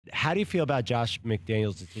How do you feel about Josh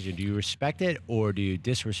McDaniels' decision? Do you respect it or do you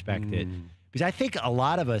disrespect it? Because I think a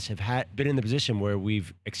lot of us have been in the position where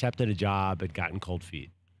we've accepted a job and gotten cold feet.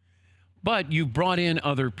 But you brought in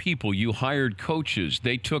other people. You hired coaches.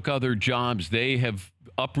 They took other jobs. They have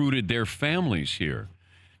uprooted their families here.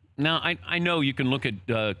 Now, I know you can look at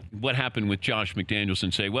what happened with Josh McDaniels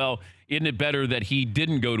and say, well, isn't it better that he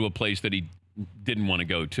didn't go to a place that he didn't want to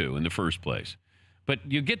go to in the first place? But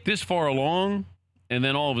you get this far along, and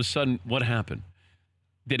then all of a sudden, what happened?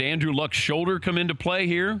 Did Andrew Luck's shoulder come into play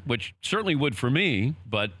here? Which certainly would for me,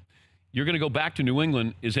 but you're going to go back to New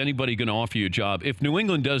England. Is anybody going to offer you a job? If New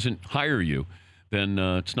England doesn't hire you, then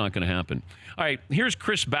it's not going to happen. All right, here's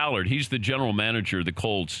Chris Ballard. He's the general manager of the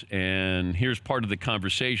Colts, and here's part of the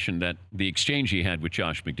conversation, that the exchange he had with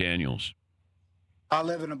Josh McDaniels. I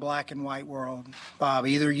live in a black and white world, Bob.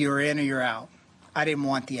 Either you're in or you're out. I didn't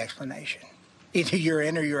want the explanation. Either you're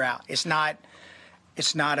in or you're out. It's not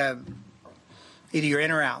either you're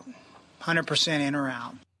in or out, 100% in or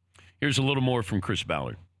out. Here's a little more from Chris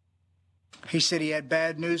Ballard. He said he had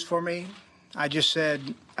bad news for me. I just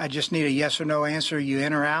said, I just need a yes or no answer. You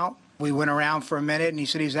in or out? We went around for a minute, and he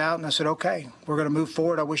said he's out. And I said, okay, we're going to move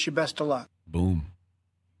forward. I wish you best of luck. Boom.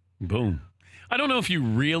 Boom. I don't know if you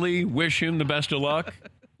really wish him the best of luck.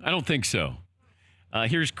 I don't think so.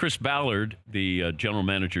 Here's Chris Ballard, the general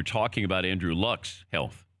manager, talking about Andrew Luck's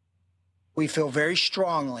health. We feel very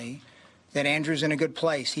strongly that Andrew's in a good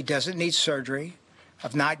place. He doesn't need surgery.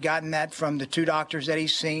 I've not gotten that from the two doctors that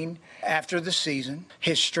he's seen after the season.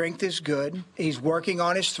 His strength is good. He's working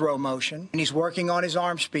on his throw motion, and he's working on his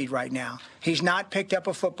arm speed right now. He's not picked up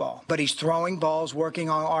a football, but he's throwing balls, working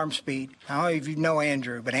on arm speed. I don't know if you know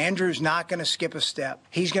Andrew, but Andrew's not going to skip a step.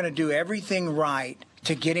 He's going to do everything right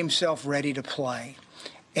to get himself ready to play.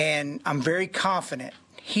 And I'm very confident,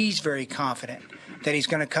 he's very confident, that he's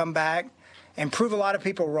going to come back and prove a lot of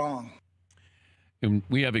people wrong. And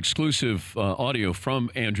we have exclusive audio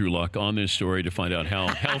from Andrew Luck on this story to find out how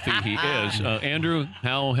healthy he is. Andrew,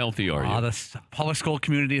 how healthy are you? The public school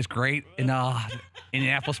community is great in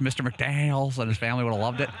Indianapolis. Mr. McDaniels and his family would have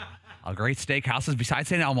loved it. Great steakhouses besides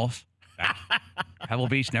St. Elmo's. Pebble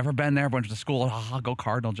Beach, never been there. Went to school. Go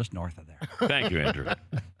Cardinal, just north of there. Thank you, Andrew.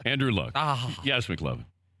 Andrew Luck. Yes, McLovin.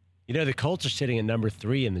 You know, the Colts are sitting at number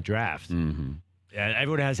 3 in the draft. Mm-hmm.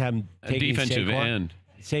 Everyone has him taking defensive end.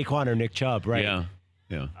 Saquon or Nick Chubb, right?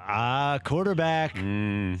 Yeah. Quarterback,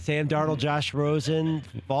 Sam Darnold, Josh Rosen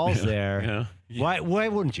falls there. Yeah. Why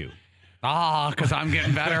wouldn't you? Because I'm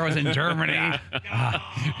getting better. I was in Germany.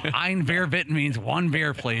 Ein Bier bitten means one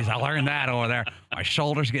beer, please. I learned that over there. My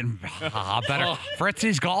shoulder's getting better.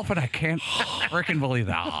 Fritzy's golfing. I can't freaking believe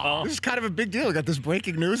that. This is kind of a big deal. We got this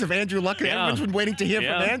breaking news of Andrew Luck, and everyone's been waiting to hear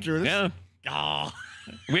from Andrew.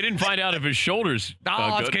 We didn't find out if his shoulders.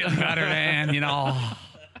 It's getting better, man. You know,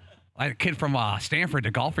 like a kid from Stanford,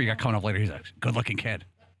 the golfer you got coming up later. He's a good-looking kid.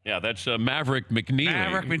 Yeah, that's Maverick McNeely.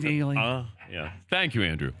 Maverick McNeely. Yeah. Thank you,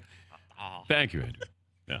 Andrew. Thank you, Andrew.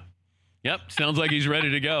 Yeah. Yep. Sounds like he's ready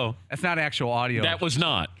to go. That's not actual audio. That was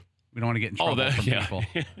not. We don't want to get in trouble from people.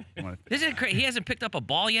 Isn't it crazy? He hasn't picked up a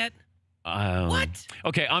ball yet? What?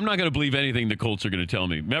 Okay, I'm not going to believe anything the Colts are going to tell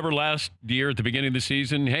me. Remember last year at the beginning of the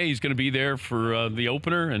season, hey, he's going to be there for the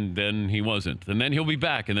opener, and then he wasn't. And then he'll be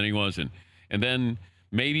back, and then he wasn't. And then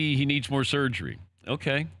maybe he needs more surgery.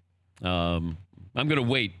 Okay. I'm going to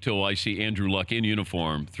wait till I see Andrew Luck in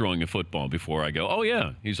uniform throwing a football before I go, oh,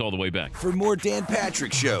 yeah, he's all the way back. For more Dan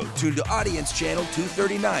Patrick Show, tune to Audience Channel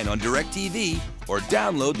 239 on DirecTV or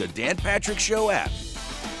download the Dan Patrick Show app.